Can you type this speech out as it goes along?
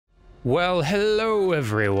Well, hello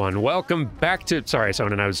everyone. Welcome back to... Sorry,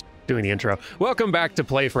 Sonnen, I was doing the intro. Welcome back to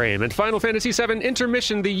PlayFrame and Final Fantasy VII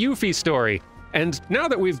Intermission, the Yuffie story. And now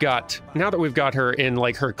that we've got her in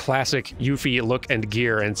like her classic Yuffie look and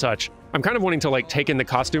gear and such, I'm kind of wanting to like take in the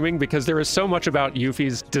costuming because there is so much about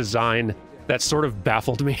Yuffie's design that sort of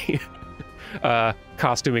baffled me,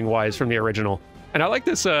 costuming wise from the original. And I like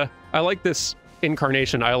this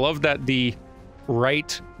incarnation. I love that the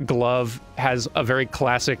right glove has a very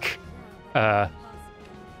classic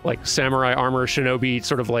like samurai armor, shinobi,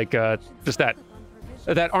 sort of like just that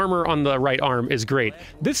armor on the right arm is great.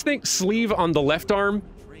 This thing, sleeve on the left arm,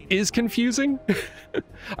 is confusing.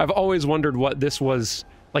 I've always wondered what this was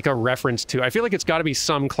like a reference to. I feel like it's got to be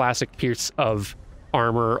some classic piece of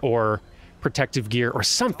armor or protective gear or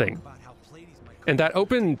something. And that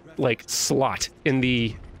open like slot in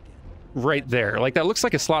the right there, like that looks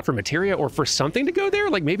like a slot for materia or for something to go there,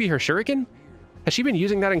 like maybe her shuriken. Has she been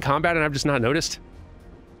using that in combat and I've just not noticed?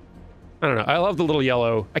 I don't know. I love the little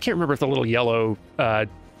yellow. I can't remember if the little yellow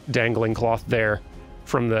dangling cloth there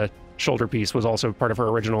from the shoulder piece was also part of her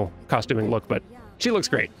original costuming look, but she looks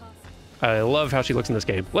great. I love how she looks in this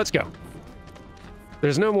game. Let's go.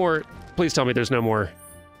 There's no more... Please tell me there's no more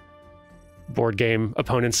board game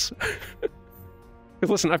opponents.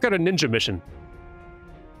 Listen, I've got a ninja mission.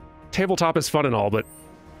 Tabletop is fun and all, but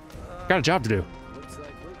got a job to do.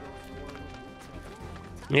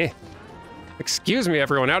 Yeah. Excuse me,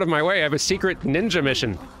 everyone. Out of my way. I have a secret ninja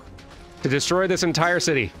mission to destroy this entire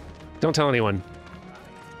city. Don't tell anyone.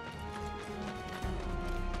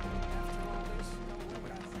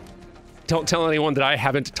 Don't tell anyone that I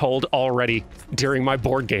haven't told already during my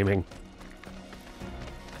board gaming.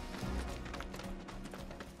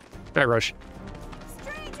 All right, Roche.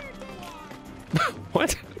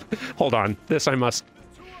 What? Hold on. This I must...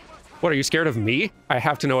 What, are you scared of me? I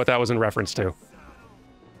have to know what that was in reference to.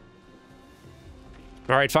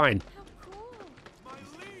 Alright, fine.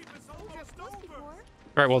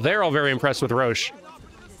 Alright, well, they're all very impressed with Roche.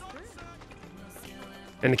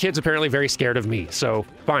 And the kid's apparently very scared of me, so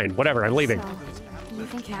fine, whatever, I'm leaving. So, do you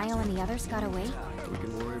think Niall and the others got away? We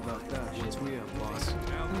can worry about that once we have boss.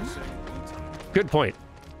 Good point.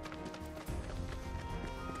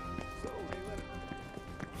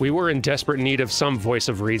 We were in desperate need of some voice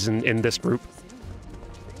of reason in this group.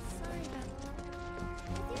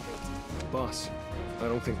 Boss, I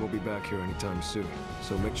don't think we'll be back here anytime soon,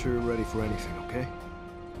 so make sure you're ready for anything, okay?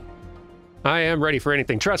 I am ready for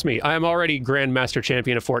anything. Trust me, I am already Grand Master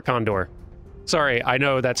Champion of Fort Condor. Sorry, I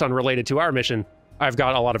know that's unrelated to our mission. I've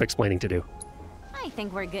got a lot of explaining to do. I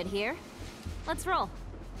think we're good here. Let's roll.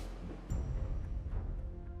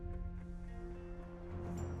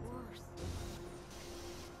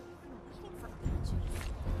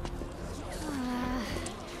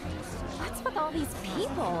 What's with all these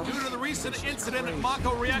people? Due to the recent incident at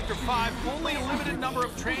Mako Reactor 5, only a limited number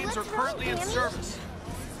of trains are currently in service.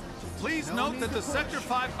 Please note that the Sector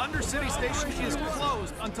 5 Undercity Station is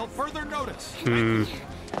closed until further notice.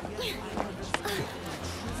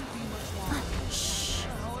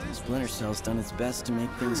 Splinter Cell's done its best to make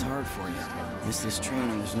things hard for you. Miss this train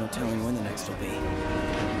and there's no telling when the next will be.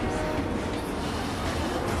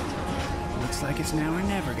 Looks like it's now or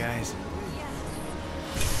never, guys.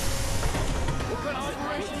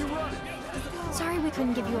 Sorry we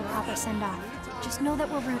couldn't give you a proper send-off. Just know that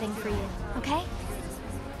we're rooting for you, okay?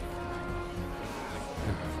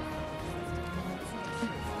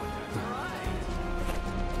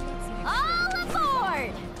 All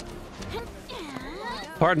aboard!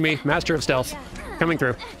 Pardon me, Master of Stealth. Coming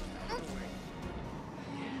through.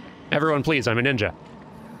 Everyone, please, I'm a ninja.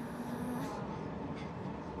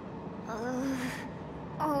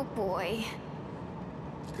 Oh boy.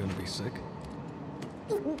 Gonna be sick?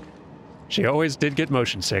 She always did get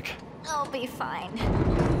motion sick. I'll be fine.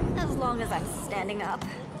 As long as I'm standing up.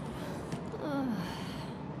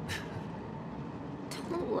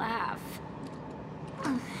 Don't laugh.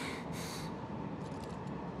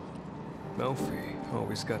 Melfi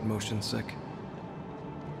always got motion sick.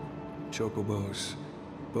 Chocobos,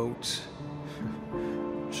 boats.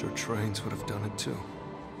 Sure trains would have done it too.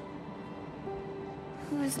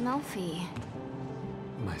 Who is Melfi?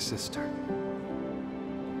 My sister.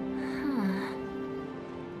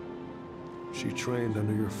 She trained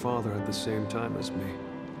under your father at the same time as me.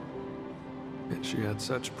 And she had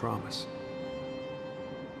such promise.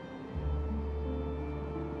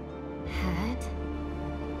 Had?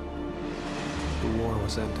 The war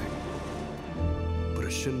was ending. But a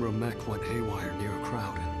Shinra mech went haywire near a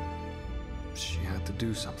crowd, and she had to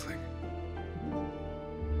do something.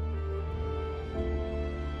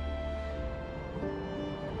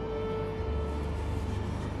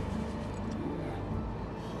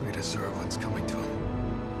 his Zerglings coming to him.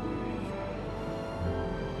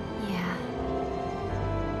 Yeah.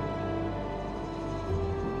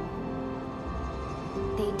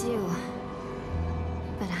 They do.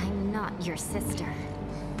 But I'm not your sister.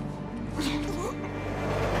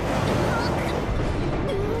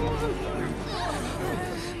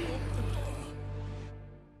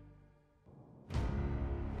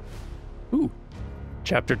 Ooh.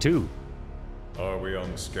 Chapter 2. Are we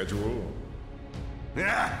on schedule?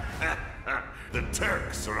 The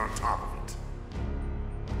Turks are on top of it.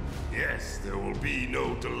 Yes, there will be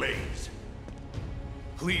no delays.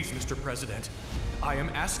 Please, Mr. President, I am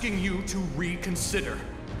asking you to reconsider.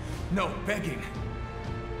 No, begging.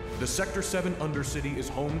 The Sector 7 Undercity is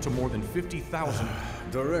home to more than 50,000...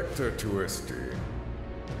 Director Twisty.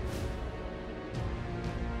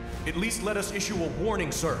 At least let us issue a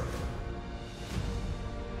warning, sir.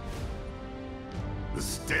 The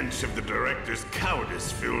stench of the Director's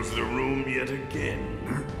cowardice fills the room yet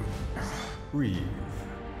again. Breathe.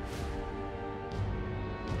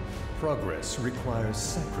 Progress requires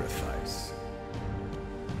sacrifice.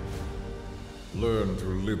 Learn to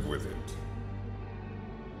live with it.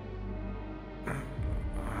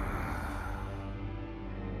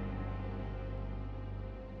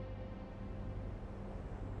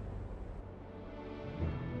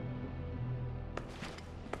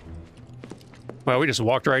 Well, we just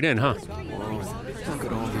walked right in, huh? Look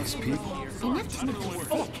at all these people. Enough to make you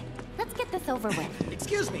sick. Let's get this over with.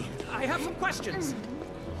 Excuse me, I have some questions.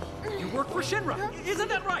 You work for Shinra, isn't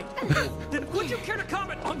that right? Then would you care to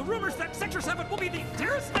comment on the rumors that Sector 7 will be the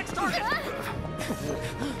terrorist's next target?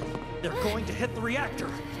 They're going to hit the reactor,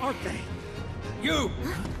 aren't they? You!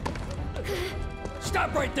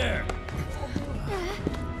 Stop right there!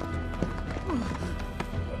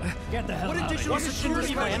 Get the hell out of here. What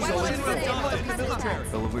security plans are in the military?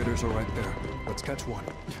 Elevators are right there. Let's catch one.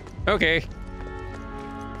 Okay.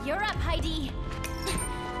 You're up, Heidi.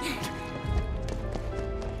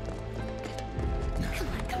 Come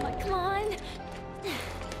on, come on, come on.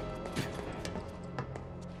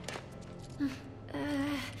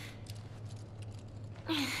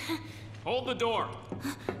 Hold the door.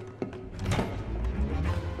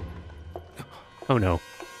 Oh no.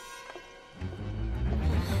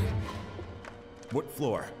 What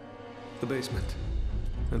floor? The basement.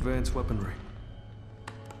 Advanced weaponry.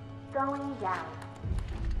 Going down.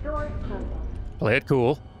 Doors closing. Play it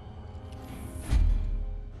cool.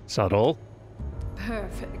 Subtle.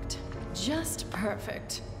 Perfect. Just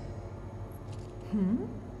perfect.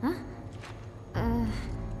 Huh?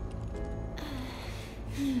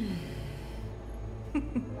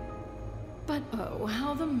 But oh,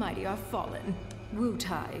 how the mighty are fallen.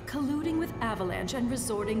 Wutai colluding with Avalanche and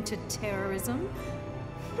resorting to terrorism?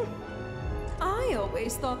 I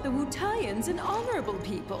always thought the Wutaians an honorable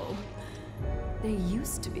people. They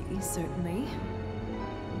used to be, certainly.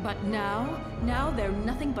 But now they're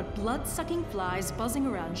nothing but blood-sucking flies buzzing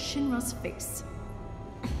around Shinra's face.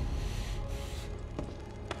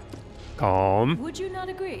 Calm. Would you not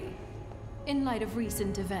agree? In light of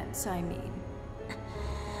recent events, I mean.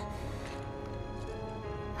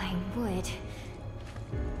 I would.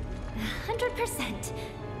 100%.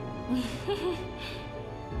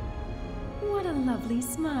 What a lovely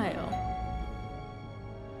smile.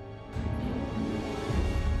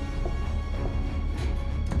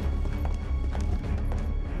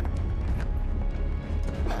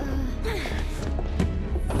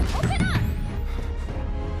 Open up!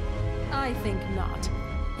 I think not.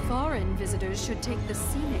 Foreign visitors should take the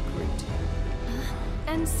scenic route.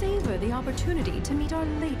 And savor the opportunity to meet our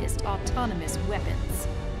latest autonomous weapons.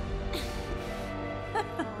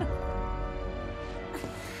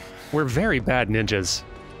 We're very bad ninjas.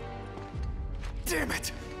 Damn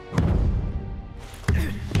it!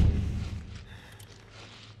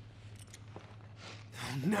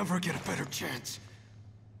 I'll never get a better chance.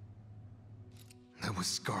 That was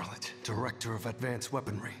Scarlet, Director of Advanced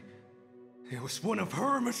Weaponry. It was one of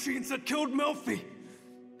her machines that killed Melfi!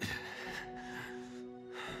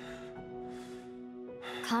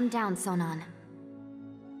 Calm down, Sonon.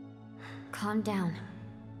 Calm down.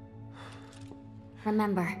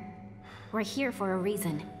 Remember, we're here for a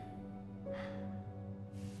reason.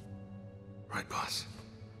 Right, boss.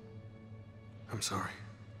 I'm sorry.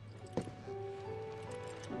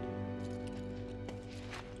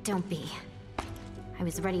 Don't be. I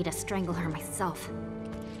was ready to strangle her myself.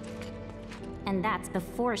 And that's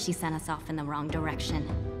before she sent us off in the wrong direction.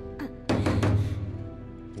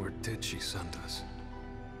 Where did she send us?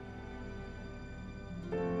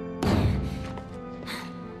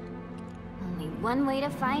 Only one way to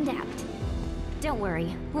find out. Don't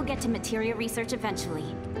worry, we'll get to materia research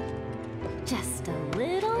eventually. Just a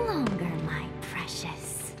little longer, my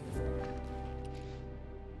precious.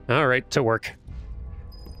 All right, to work.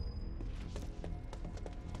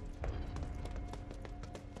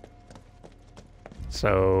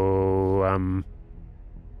 So,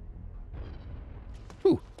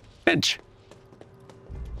 ooh, bench.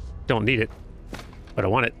 Don't need it, but I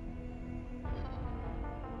want it.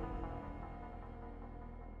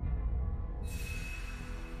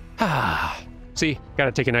 Ah, see,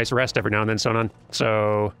 gotta take a nice rest every now and then, Sonon.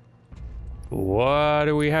 So, what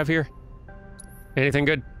do we have here? Anything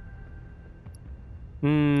good?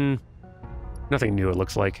 Nothing new, it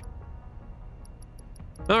looks like.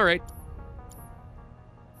 All right.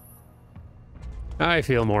 I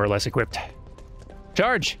feel more or less equipped.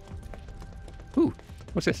 Charge! Ooh,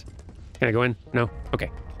 what's this? Can I go in? No?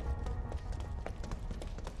 Okay.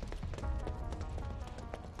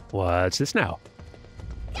 What's this now?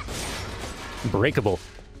 Breakable.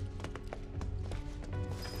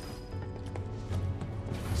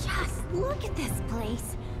 Just look at this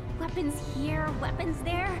place. Weapons here, weapons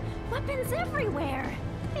there, weapons everywhere.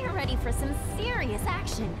 They're ready for some serious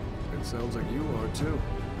action. It sounds like you are too.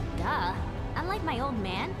 Duh. Unlike my old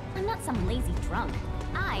man, I'm not some lazy drunk.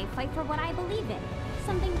 I fight for what I believe in.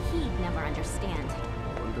 Something he'd never understand.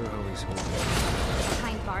 Wonder how he's holding.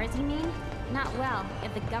 Behind bars, you mean? Not well,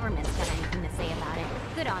 if the government's got anything to say about it.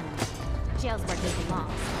 Good on him. Jail's where he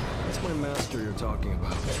belongs. That's my master you're talking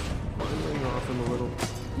about. Wandering off in a little.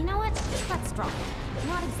 You know what? Let's drop it.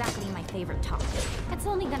 Not exactly my favorite topic. It's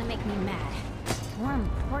only gonna make me mad. More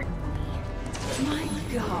importantly... My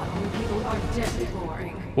god, you people are deadly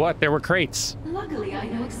boring. What? There were crates. Luckily, I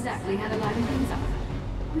know exactly how to liven things up.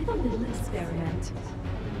 With a little experiment.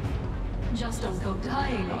 Just don't go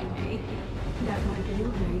dying on me. That might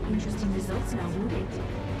yield very interesting results now, would it?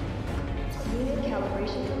 Unit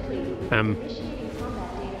calibration complete. Initiating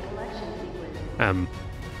combat data collection sequence.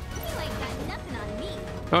 You ain't got nothing on me.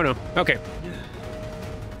 Oh no. Okay.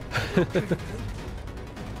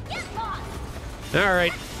 Get lost! All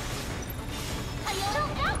right. You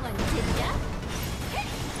took that one, did ya?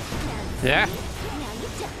 Yeah. Now you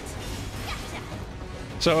don't. Gotcha.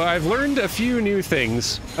 So I've learned a few new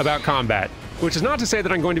things about combat, which is not to say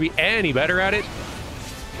that I'm going to be any better at it.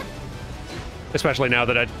 Especially now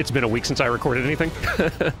that it's been a week since I recorded anything.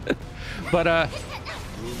 But I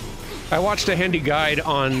watched a handy guide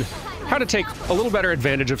on how to take a little better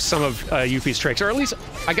advantage of some of Yuffie's tricks, or at least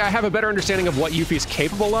I have a better understanding of what Yuffie's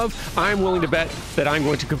capable of. I'm willing to bet that I'm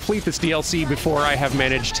going to complete this DLC before I have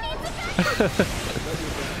managed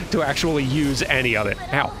to actually use any of it.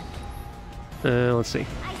 Ow. Let's see.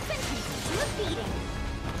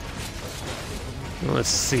 Let's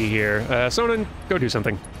see here. Sonnen, go do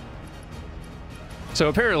something. So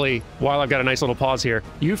apparently, while I've got a nice little pause here,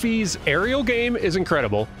 Yuffie's aerial game is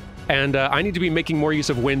incredible, and I need to be making more use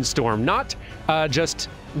of Windstorm. Not just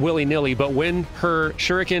willy-nilly, but when her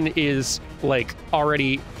shuriken is, like,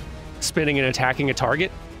 already spinning and attacking a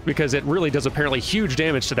target, because it really does apparently huge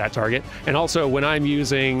damage to that target. And also, when I'm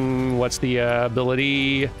using, what's the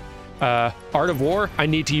ability? Art of War, I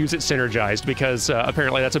need to use it synergized, because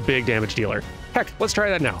apparently that's a big damage dealer. Heck, let's try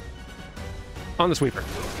that now. On the sweeper.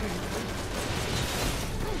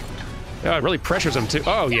 Oh, it really pressures him too.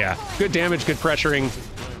 Oh yeah, good damage, good pressuring.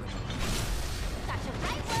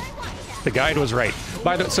 The guide was right.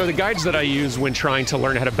 So the guides that I use when trying to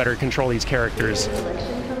learn how to better control these characters.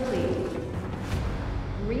 Selection complete.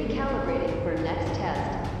 Recalibrating for next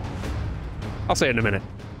test. I'll say it in a minute.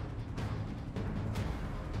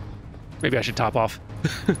 Maybe I should top off.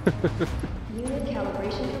 Unit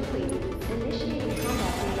calibration complete. Initiating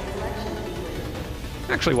combat data collection sequence.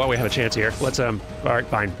 Actually, while we have a chance here, let's all right,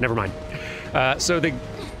 fine, never mind. So the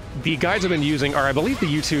guides I've been using are, I believe the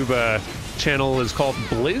YouTube channel is called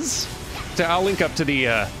Blizz. So I'll link up to the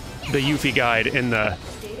Yuffie guide in the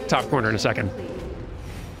top corner in a second.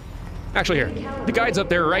 Actually, here, the guide's up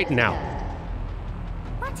there right now.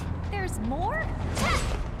 What? There's more?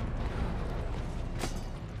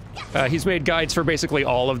 He's made guides for basically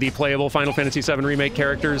all of the playable Final Fantasy VII Remake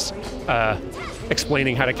characters,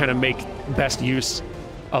 explaining how to kind of make best use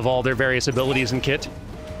of all their various abilities and kit.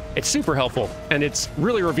 It's super helpful, and it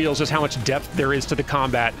really reveals just how much depth there is to the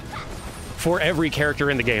combat for every character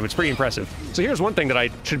in the game. It's pretty impressive. So here's one thing that I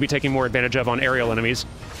should be taking more advantage of on aerial enemies.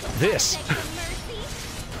 This.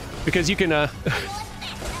 Because you can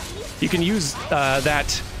use that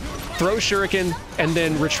throw shuriken and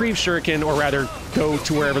then retrieve shuriken, or rather go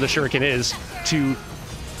to wherever the shuriken is to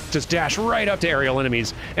just dash right up to aerial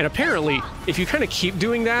enemies. And apparently, if you kind of keep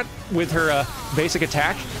doing that with her basic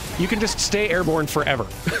attack, you can just stay airborne forever.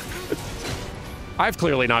 I've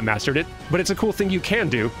clearly not mastered it, but it's a cool thing you can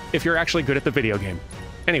do if you're actually good at the video game.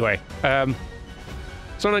 Anyway,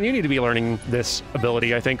 Sonon, you need to be learning this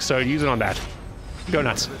ability, I think, so use it on that. Go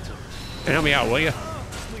nuts. And help me out, will you?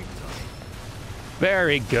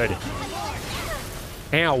 Very good.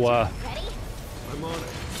 Ow,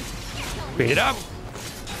 beat it up.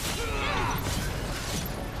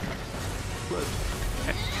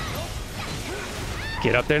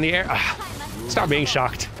 Get up there in the air. Stop being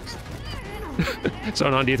shocked.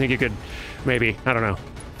 Sonon, do you think you could maybe, I don't know,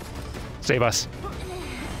 save us?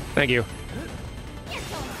 Thank you.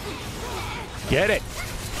 Get it.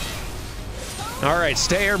 All right,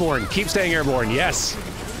 stay airborne. Keep staying airborne. Yes.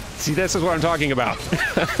 See, this is what I'm talking about.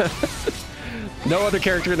 No other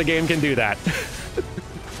character in the game can do that.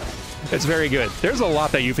 It's very good. There's a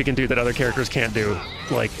lot that Yuffie can do that other characters can't do.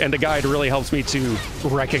 Like, and the guide really helps me to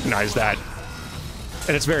recognize that.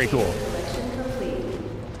 And it's very cool.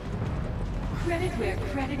 Credit where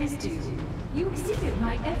credit is due. You exceeded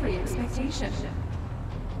my every expectation.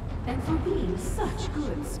 And for being such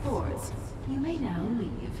good sports, you may now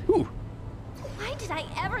leave. Ooh. Why did I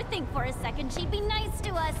ever think for a second she'd be nice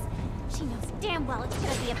to us? She knows damn well it's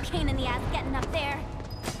gonna be a pain in the ass getting up there.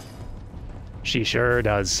 She sure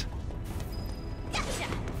does.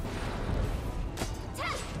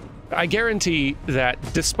 I guarantee that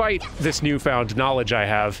despite this newfound knowledge I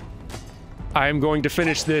have, I'm going to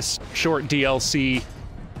finish this short DLC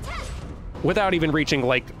without even reaching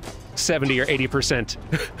like 70 or 80%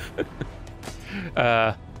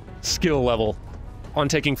 skill level on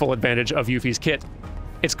taking full advantage of Yuffie's kit.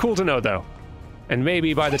 It's cool to know though. And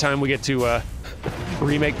maybe by the time we get to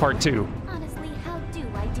Remake Part 2. Honestly, how do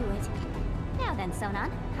I do it? Now then, Sonon,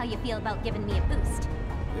 how you feel about giving me a boost?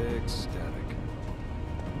 Ecstatic.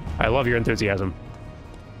 I love your enthusiasm.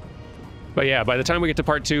 But yeah, by the time we get to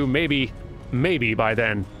Part 2, maybe by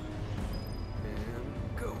then,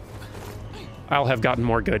 I'll have gotten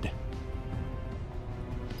more good.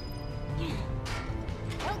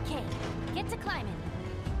 Okay, get to climbing.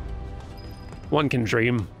 One can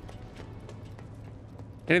dream.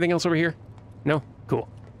 Anything else over here? No? Cool.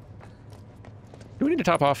 Do we need to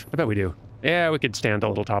top off? I bet we do. Yeah, we could stand a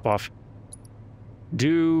little top off.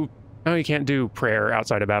 Oh, you can't do prayer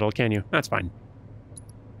outside of battle, can you? That's fine.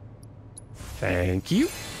 Thank you.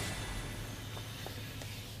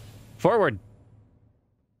 Forward.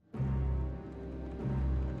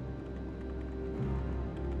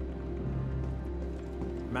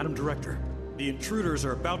 Madam Director, the intruders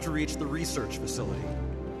are about to reach the research facility.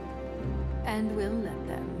 And we'll let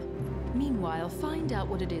them. Meanwhile, find out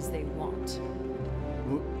what it is they want.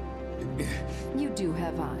 You do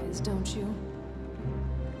have eyes, don't you?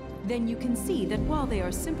 Then you can see that while they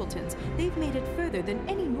are simpletons, they've made it further than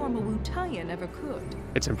any normal Wu-Taiyan ever could.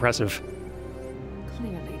 It's impressive.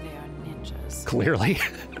 Clearly they are ninjas. Clearly.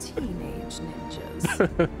 Teenage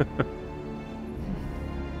ninjas.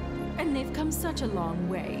 And they've come such a long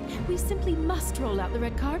way. We simply must roll out the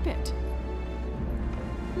red carpet.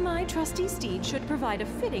 My trusty steed should provide a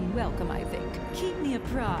fitting welcome, I think. Keep me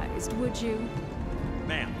apprised, would you?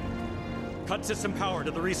 Ma'am, cut system power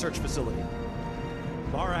to the research facility.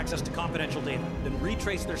 Bar access to confidential data, then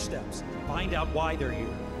retrace their steps. Find out why they're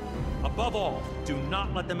here. Above all, do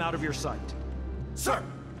not let them out of your sight. Sir!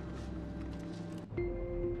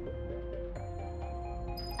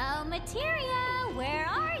 Oh, Materia, where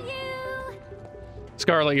are you?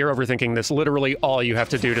 Scarlet, you're overthinking this. Literally all you have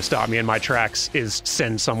to do to stop me in my tracks is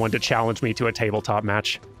send someone to challenge me to a tabletop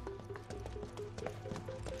match.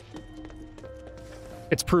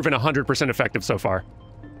 It's proven 100% effective so far.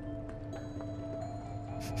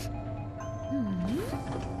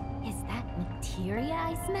 Is that Materia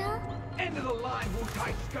I smell? End of the line,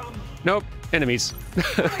 Wu-Tai scum! Nope, enemies.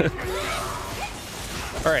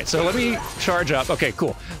 All right, so let me charge up. Okay,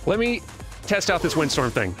 cool. Let me test out this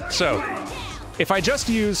windstorm thing. So, if I just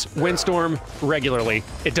use windstorm regularly,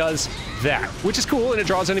 it does that, which is cool, and it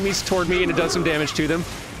draws enemies toward me, and it does some damage to them.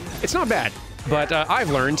 It's not bad, but I've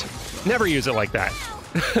learned never use it like that.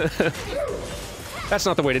 That's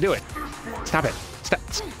not the way to do it. Stop it. Stop.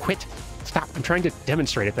 Quit. Stop. I'm trying to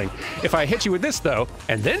demonstrate a thing. If I hit you with this, though,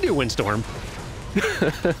 and then do windstorm,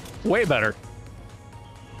 way better.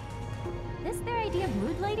 This their idea of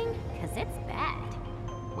mood lighting? Because it's bad.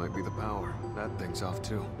 Might be the power. That thing's off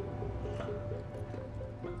too.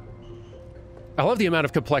 I love the amount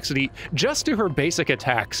of complexity just to her basic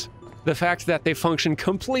attacks. The fact that they function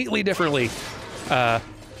completely differently.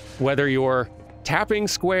 Whether you're tapping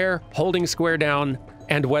square, holding square down,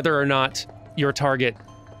 and whether or not your target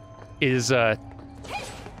is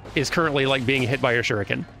currently like being hit by your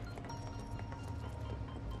shuriken.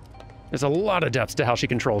 There's a lot of depth to how she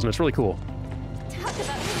controls, and it's really cool.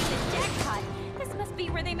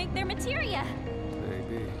 materia.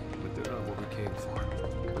 Maybe, but they're not what we came for.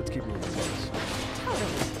 Let's keep moving, boys.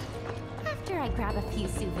 Totally. After I grab a few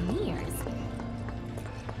souvenirs.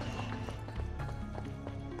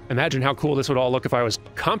 Imagine how cool this would all look if I was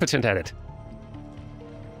competent at it.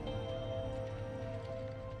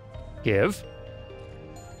 Give.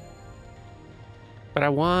 But I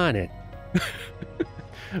want it.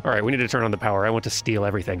 All right, we need to turn on the power. I want to steal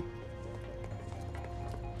everything.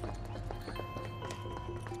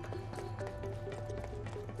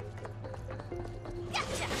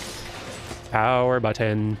 Gotcha. Power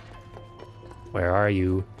button. Where are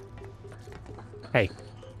you? Hey.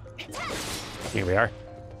 Here we are.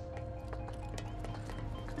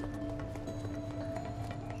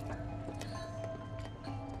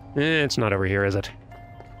 It's not over here, is it?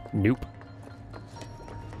 Nope.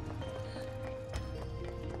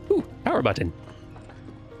 Ooh, power button.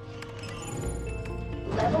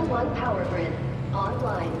 Level 1 power grid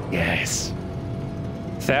online. Yes.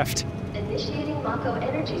 Theft. Initiating Mako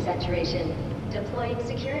energy saturation. Deploying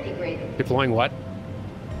security grid. Deploying what?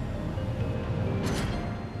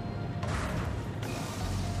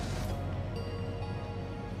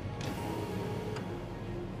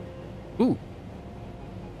 Ooh.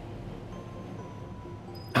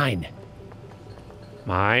 Mine.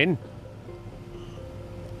 Mine.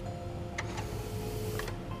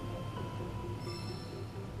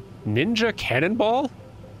 Ninja cannonball?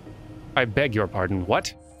 I beg your pardon,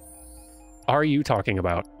 what are you talking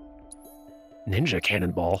about? Ninja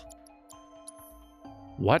cannonball?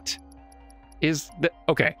 What is the...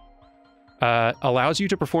 Okay. Allows you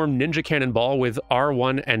to perform ninja cannonball with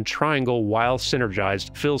R1 and triangle while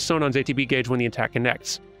synergized. Fills Sonon's ATB gauge when the attack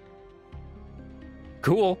connects.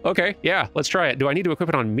 Cool. Okay. Yeah, let's try it. Do I need to equip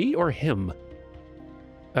it on me or him?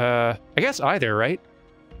 I guess either, right?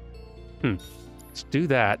 Let's do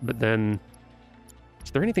that, but then... Is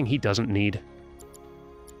there anything he doesn't need?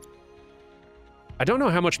 I don't know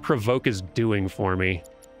how much Provoke is doing for me.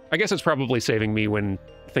 I guess it's probably saving me when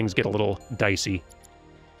things get a little dicey.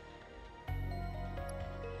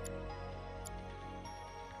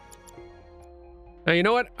 Now, you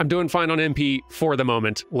know what? I'm doing fine on MP for the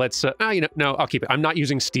moment. Let's, you know, no, I'll keep it. I'm not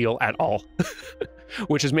using steel at all,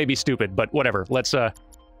 which is maybe stupid, but whatever. Let's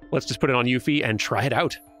just put it on Yuffie and try it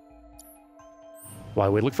out.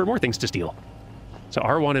 While we look for more things to steal. So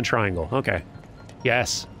R1 and triangle. Okay.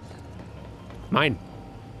 Yes. Mine.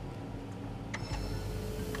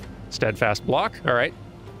 Steadfast block. All right.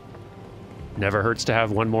 Never hurts to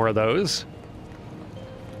have one more of those.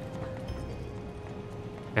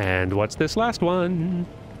 And what's this last one?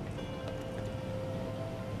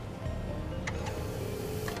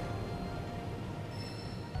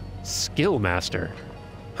 Skill Master.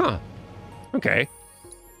 Huh. Okay.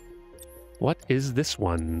 What is this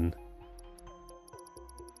one?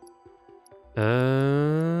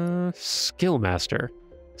 Skill Master.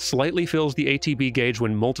 Slightly fills the ATB gauge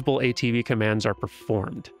when multiple ATB commands are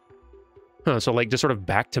performed. Huh, so like just sort of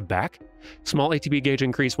back to back? Small ATB gauge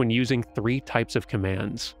increase when using 3 types of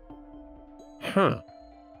commands. Huh.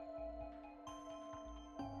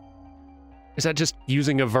 Is that just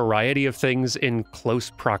using a variety of things in close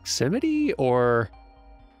proximity, or...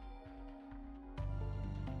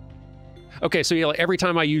 Okay, so yeah, like every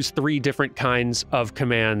time I use 3 different kinds of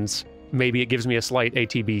commands, maybe it gives me a slight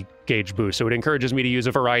ATB gauge boost, so it encourages me to use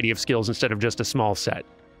a variety of skills instead of just a small set.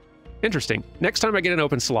 Interesting. Next time I get an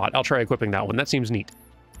open slot, I'll try equipping that one. That seems neat.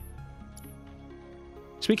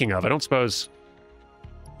 Speaking of, I don't suppose...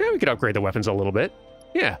 Yeah, we could upgrade the weapons a little bit.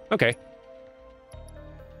 Yeah, okay.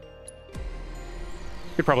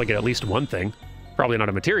 Could probably get at least one thing. Probably not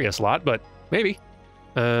a materia slot, but maybe.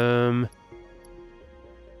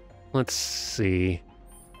 Let's see.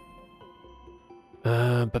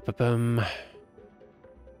 Weapon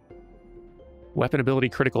ability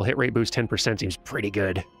critical hit rate boost 10% seems pretty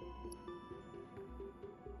good.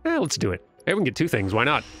 Let's do it. Hey, we can get 2 things, why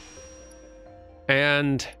not?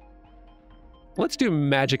 And let's do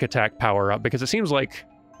magic attack power up, because it seems like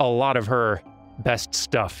a lot of her best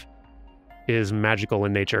stuff is magical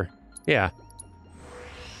in nature. Yeah.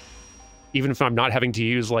 Even if I'm not having to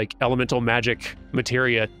use, like, elemental magic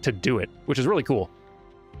materia to do it, which is really cool.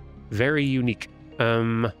 Very unique.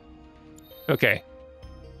 Okay.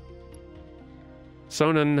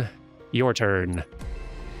 Sonon, your turn.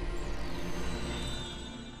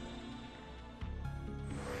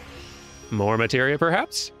 More materia,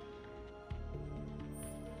 perhaps?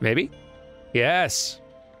 Maybe? Yes!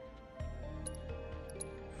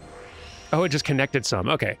 Oh, it just connected some.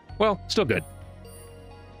 Okay. Well, still good.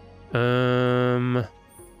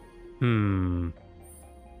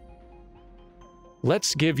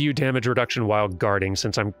 Let's give you damage reduction while guarding,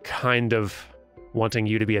 since I'm kind of wanting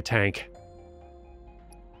you to be a tank.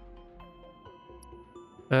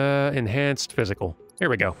 Enhanced physical. Here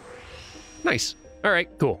we go. Nice. All right,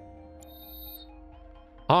 cool.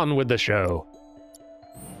 On with the show.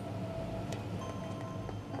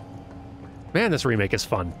 Man, this remake is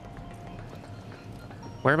fun.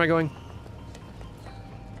 Where am I going?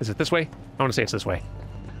 Is it this way? I want to say it's this way.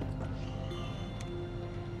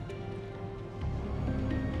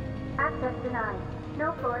 Access denied.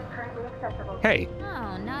 No floors currently accessible. Hey.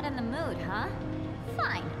 Oh, not in the mood, huh?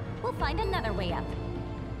 Fine. We'll find another way up.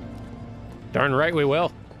 Darn right we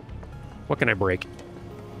will. What can I break?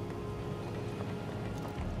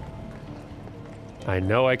 I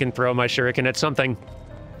know I can throw my shuriken at something.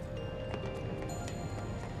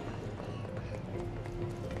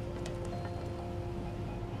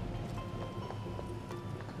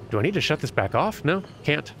 Do I need to shut this back off? No,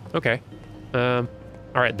 can't. Okay. All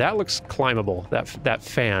right, that looks climbable. That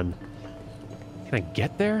fan. Can I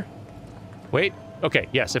get there? Wait. Okay,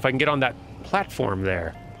 yes, if I can get on that platform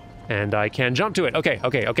there. And I can jump to it. Okay,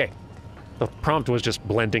 okay, okay. The prompt was just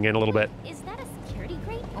blending in a little bit. Is that a security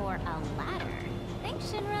grate or a ladder? Thanks,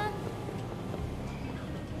 Shinra.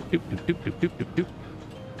 Doop, doop, doop, doop, doop, doop, doop.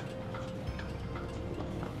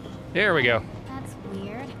 There we go. That's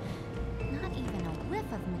weird. Not even a whiff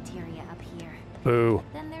of materia up here. Boo.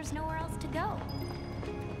 Then there's nowhere else to go.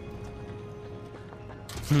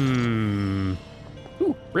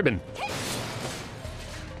 Ooh, ribbon.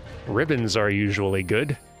 Ribbons are usually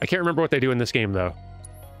good. I can't remember what they do in this game, though.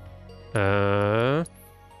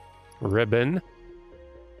 Ribbon.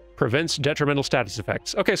 Prevents detrimental status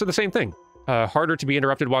effects. Okay, so the same thing. Harder to be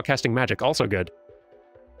interrupted while casting magic. Also good.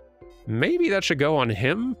 Maybe that should go on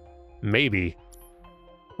him? Maybe.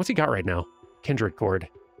 What's he got right now? Kindred Cord.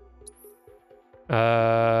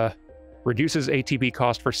 Reduces ATB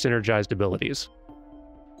cost for synergized abilities.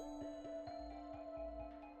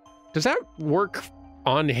 Does that work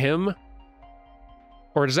on him?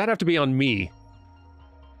 Or does that have to be on me?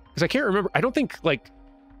 Because I can't remember. I don't think, like,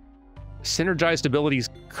 synergized abilities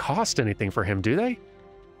cost anything for him, do they?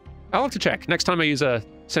 I'll have to check next time I use a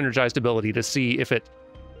synergized ability to see if it,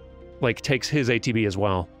 like, takes his ATB as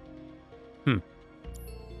well. I'll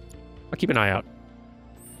keep an eye out.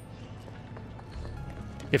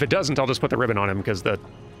 If it doesn't, I'll just put the ribbon on him, because the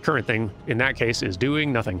current thing, in that case, is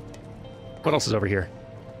doing nothing. What else is over here?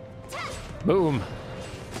 Boom.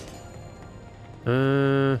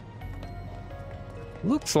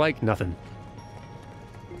 Looks like nothing.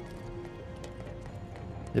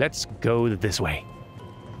 Let's go this way.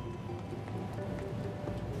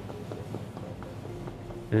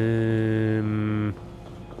 Can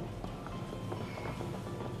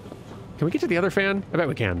we get to the other fan? I bet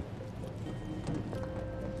we can.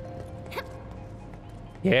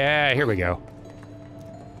 Yeah, here we go.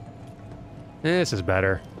 This is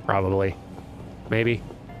better, probably. Maybe.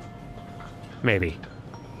 Maybe.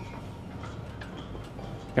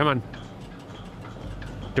 Come on.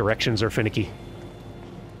 Directions are finicky.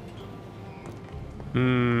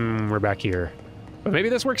 We're back here. But maybe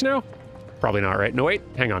this works now? Probably not, right? No, wait,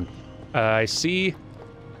 hang on. I see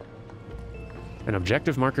an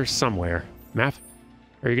objective marker somewhere. Map,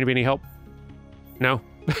 are you gonna be any help? No?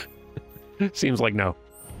 Seems like no.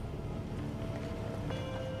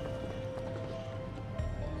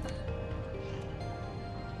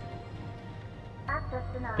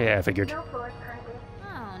 Yeah, I figured. Oh,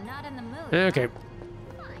 not in the mood. Okay.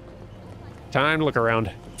 Time to look around.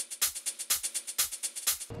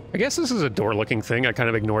 I guess this is a door-looking thing I kind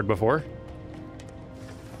of ignored before.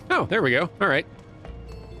 Oh, there we go. All right.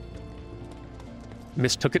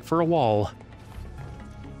 Mistook it for a wall.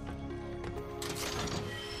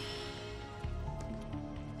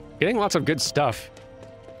 Getting lots of good stuff.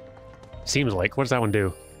 Seems like. What does that one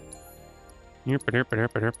do?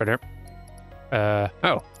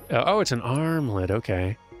 Oh, it's an armlet,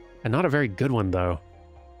 okay. And not a very good one, though.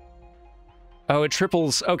 Oh, it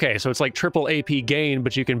triples... Okay, so it's like triple AP gain,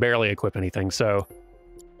 but you can barely equip anything, so...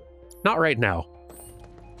 Not right now.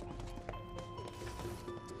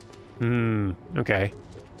 Okay.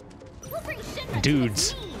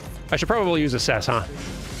 Dudes. I should probably use Assess, huh?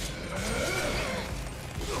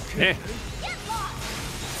 Eh.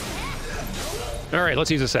 Alright, let's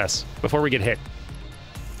use Assess before we get hit.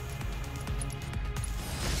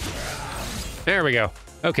 There we go.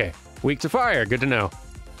 Okay. Weak to fire. Good to know.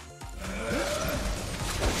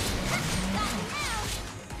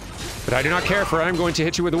 But I do not care, for I'm going to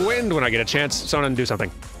hit you with the wind when I get a chance. Someone do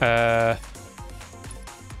something.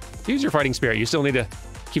 Use your fighting spirit. You still need to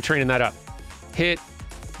keep training that up. Hit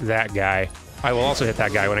that guy. I will also hit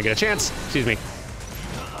that guy when I get a chance. Excuse me.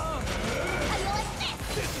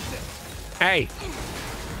 Hey!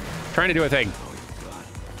 Trying to do a thing.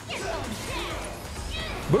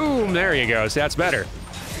 Boom! There you go. See, that's better.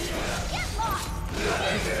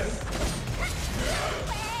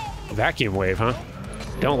 Vacuum wave, huh?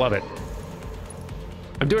 Don't love it.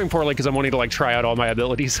 I'm doing poorly because I'm wanting to like try out all my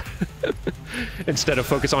abilities instead of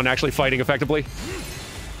focus on actually fighting effectively.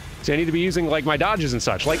 See, I need to be using like my dodges and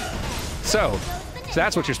such, like so. So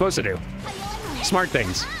that's what you're supposed to do. Smart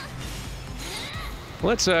things.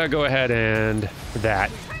 Let's go ahead and that.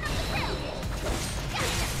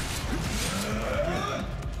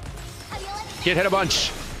 Get hit a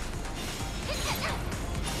bunch.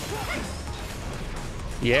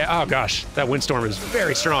 Yeah, oh gosh, that windstorm is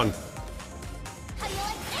very strong.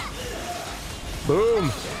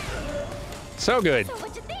 Boom. So good. So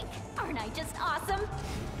what you think? Aren't I just awesome?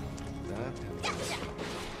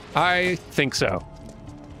 I think so.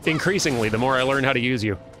 Increasingly, the more I learn how to use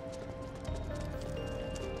you.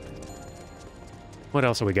 What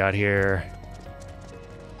else have we got here?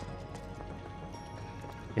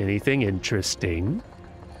 Anything interesting?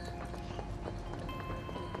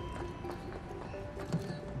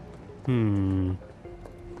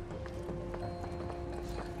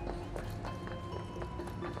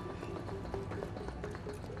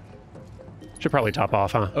 Should probably top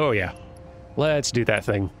off, huh? Oh, yeah. Let's do that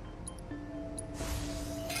thing.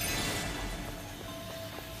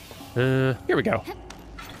 Here we go.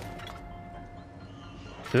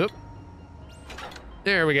 Oop.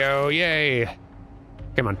 There we go. Yay.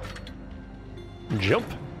 Come on. Jump.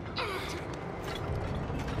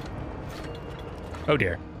 Oh,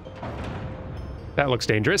 dear. That looks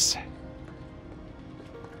dangerous.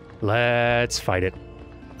 Let's fight it.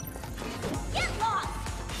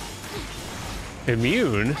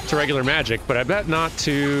 Immune to regular magic, but I bet not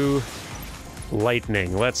to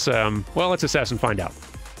lightning. Let's, well, let's assess and find out.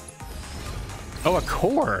 Oh, a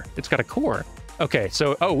core. It's got a core. Okay,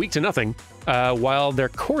 so, oh, weak to nothing. While their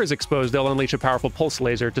core is exposed, they'll unleash a powerful pulse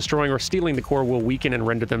laser. Destroying or stealing the core will weaken and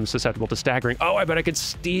render them susceptible to staggering. Oh, I bet I could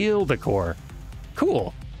steal the core.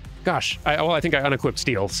 Cool. Gosh, well, I think I unequipped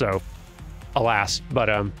steal, so alas.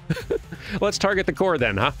 But, let's target the core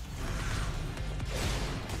then, huh?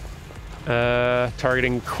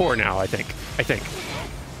 Targeting core now, I think.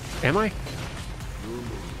 Am I?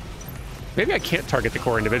 Maybe I can't target the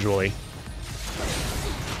core individually.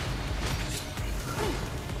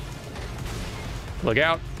 Look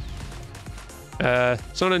out.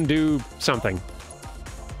 Someone do something.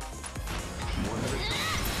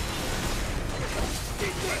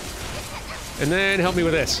 And then help me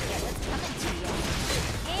with this.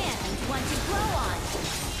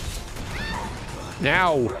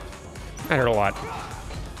 Now. That hurt a lot.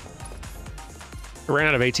 I ran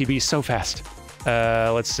out of ATB so fast.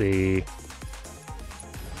 Let's see.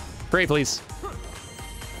 Pray, please.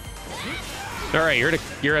 All right,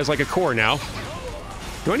 you're as like a core now.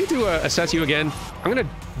 Do I need to assess you again? I'm gonna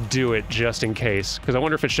do it just in case, because I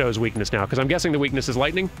wonder if it shows weakness now, because I'm guessing the weakness is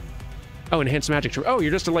lightning. Oh, enhanced magic trooper. Oh,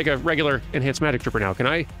 you're just like a regular enhanced magic trooper now. Can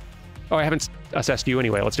I? Oh, I haven't assessed you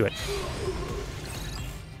anyway. Let's do it.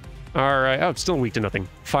 All right. Oh, it's still weak to nothing.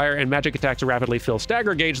 Fire and magic attacks rapidly fill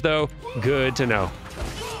stagger gauge, though. Good to know.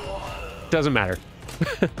 Doesn't matter.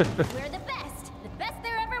 We're the best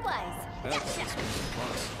there ever was.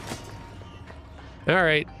 All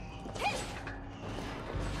right.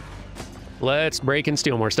 Let's break and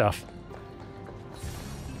steal more stuff.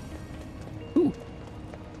 Ooh.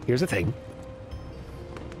 Here's a thing.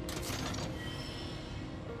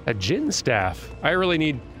 A Jin staff. I really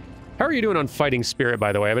need... How are you doing on Fighting Spirit,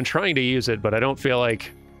 by the way? I've been trying to use it, but I don't feel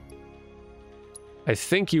like... I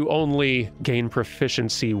think you only gain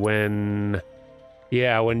proficiency when...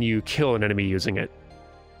 Yeah, when you kill an enemy using it.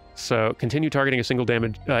 So, continue targeting a single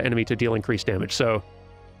enemy to deal increased damage. So,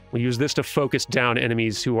 we'll use this to focus down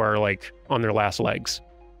enemies who are, like, on their last legs.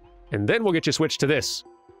 And then we'll get you switched to this.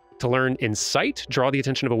 To learn Insight, draw the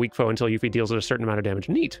attention of a weak foe until Yuffie deals a certain amount of damage.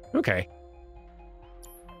 Neat. Okay.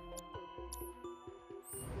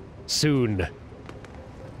 Soon.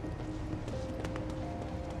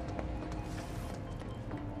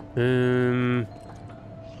 Is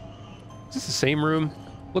this the same room?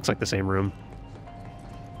 Looks like the same room.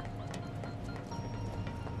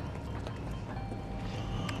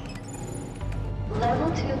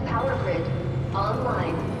 Level 2 power grid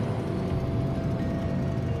online.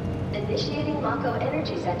 Initiating Mako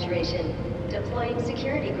energy saturation. Deploying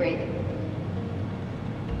security grid.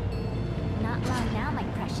 Not long now, my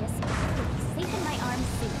precious. You'll be safe in my arms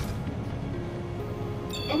soon.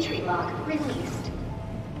 Entry lock released.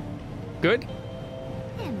 Good.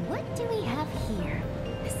 And what do we have here?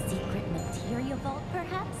 A secret materia vault,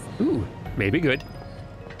 perhaps? Ooh, maybe good.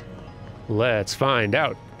 Let's find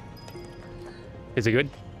out. Is it good?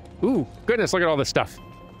 Ooh, goodness, look at all this stuff.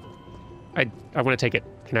 I want to take it.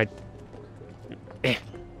 Can I?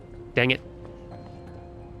 Dang it.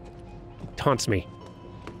 It taunts me.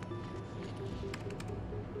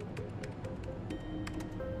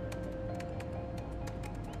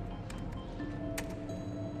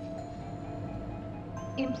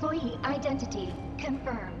 Employee identity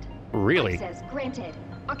confirmed. Really? Access granted.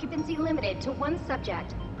 Occupancy limited to 1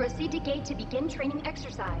 subject. Proceed to gate to begin training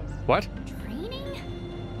exercise. What? Training?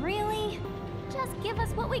 Really? Just give us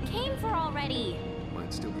what we came for already.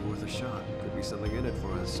 Might still be worth a shot. Could be something in it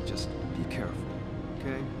for us. Just be careful,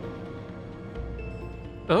 okay?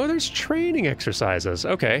 Oh, there's training exercises.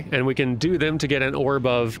 Okay, and we can do them to get an orb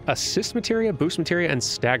of assist materia, boost materia, and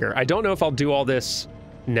stagger. I don't know if I'll do all this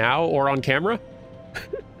now or on camera,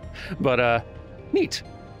 but neat.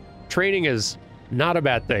 Training is not a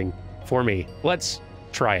bad thing for me. Let's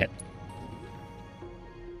try it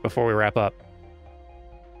before we wrap up.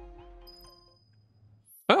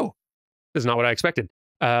 Oh, this is not what I expected.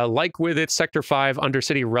 Like with its Sector 5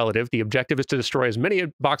 Undercity relative, the objective is to destroy as many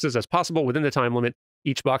boxes as possible within the time limit.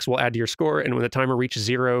 Each box will add to your score, and when the timer reaches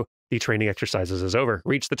 0, the training exercises is over.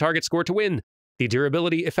 Reach the target score to win. The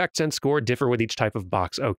durability, effects, and score differ with each type of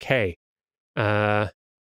box. Okay. All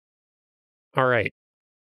right.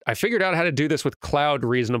 I figured out how to do this with Cloud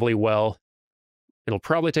reasonably well. It'll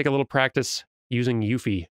probably take a little practice using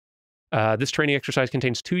Yuffie. This training exercise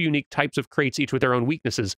contains 2 unique types of crates, each with their own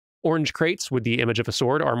weaknesses. Orange crates with the image of a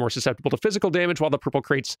sword are more susceptible to physical damage, while the purple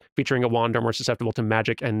crates featuring a wand are more susceptible to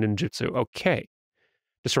magic and ninjutsu. Okay.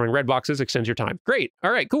 Destroying red boxes extends your time. Great.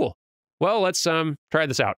 All right, cool. Well, let's try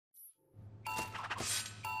this out.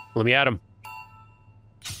 Let me at him.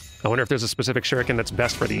 I wonder if there's a specific shuriken that's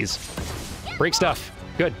best for these. Break stuff.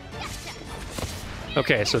 Good.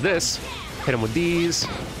 Okay, so this, hit him with these.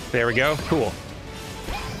 There we go. Cool.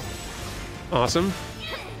 Awesome.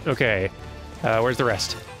 Okay. Where's the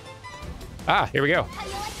rest? Ah, here we go.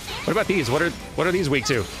 What about these? What are these weak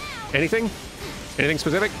to? Anything? Anything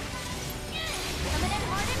specific?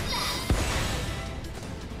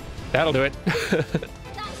 That'll do it.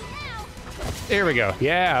 There we go.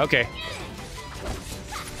 Yeah, okay.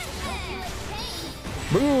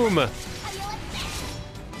 Boom!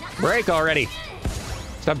 Break already.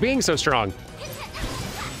 Stop being so strong.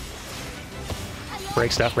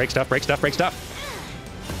 Break stuff, break stuff, break stuff, break stuff.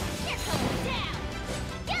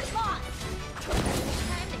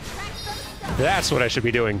 That's what I should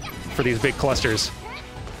be doing for these big clusters.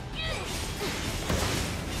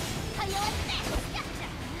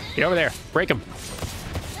 Get over there. Break them.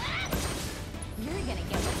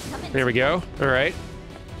 There we go. All right.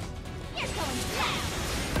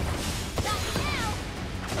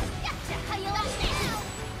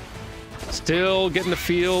 Still getting the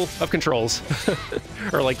feel of controls.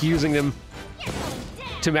 Or like using them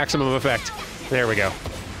to maximum effect. There we go.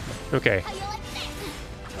 Okay.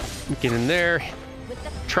 Get in there.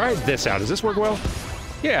 Try this out. Does this work well?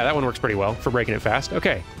 Yeah, that one works pretty well for breaking it fast.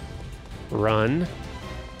 Okay. Run.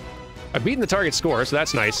 I've beaten the target score, so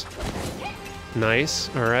that's nice.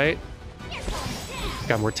 Nice. All right.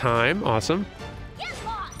 Got more time. Awesome.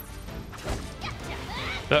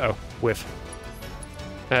 Uh-oh. Whiff.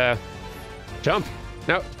 Jump.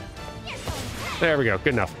 No. There we go.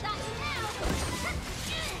 Good enough.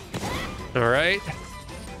 All right.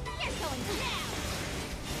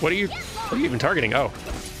 What are you even targeting? Oh.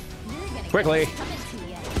 Quickly.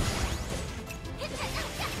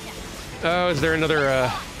 Oh, is there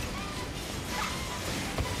another,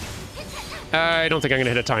 I don't think I'm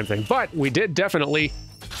gonna hit a time thing, but we did definitely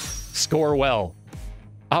score well.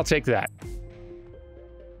 I'll take that.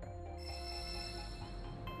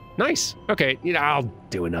 Nice. Okay, you know, I'll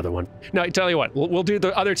do another one. No, I tell you what, we'll do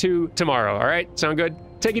the other 2 tomorrow, all right? Sound good?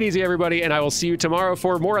 Take it easy, everybody, and I will see you tomorrow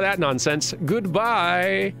for more of that nonsense.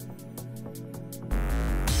 Goodbye.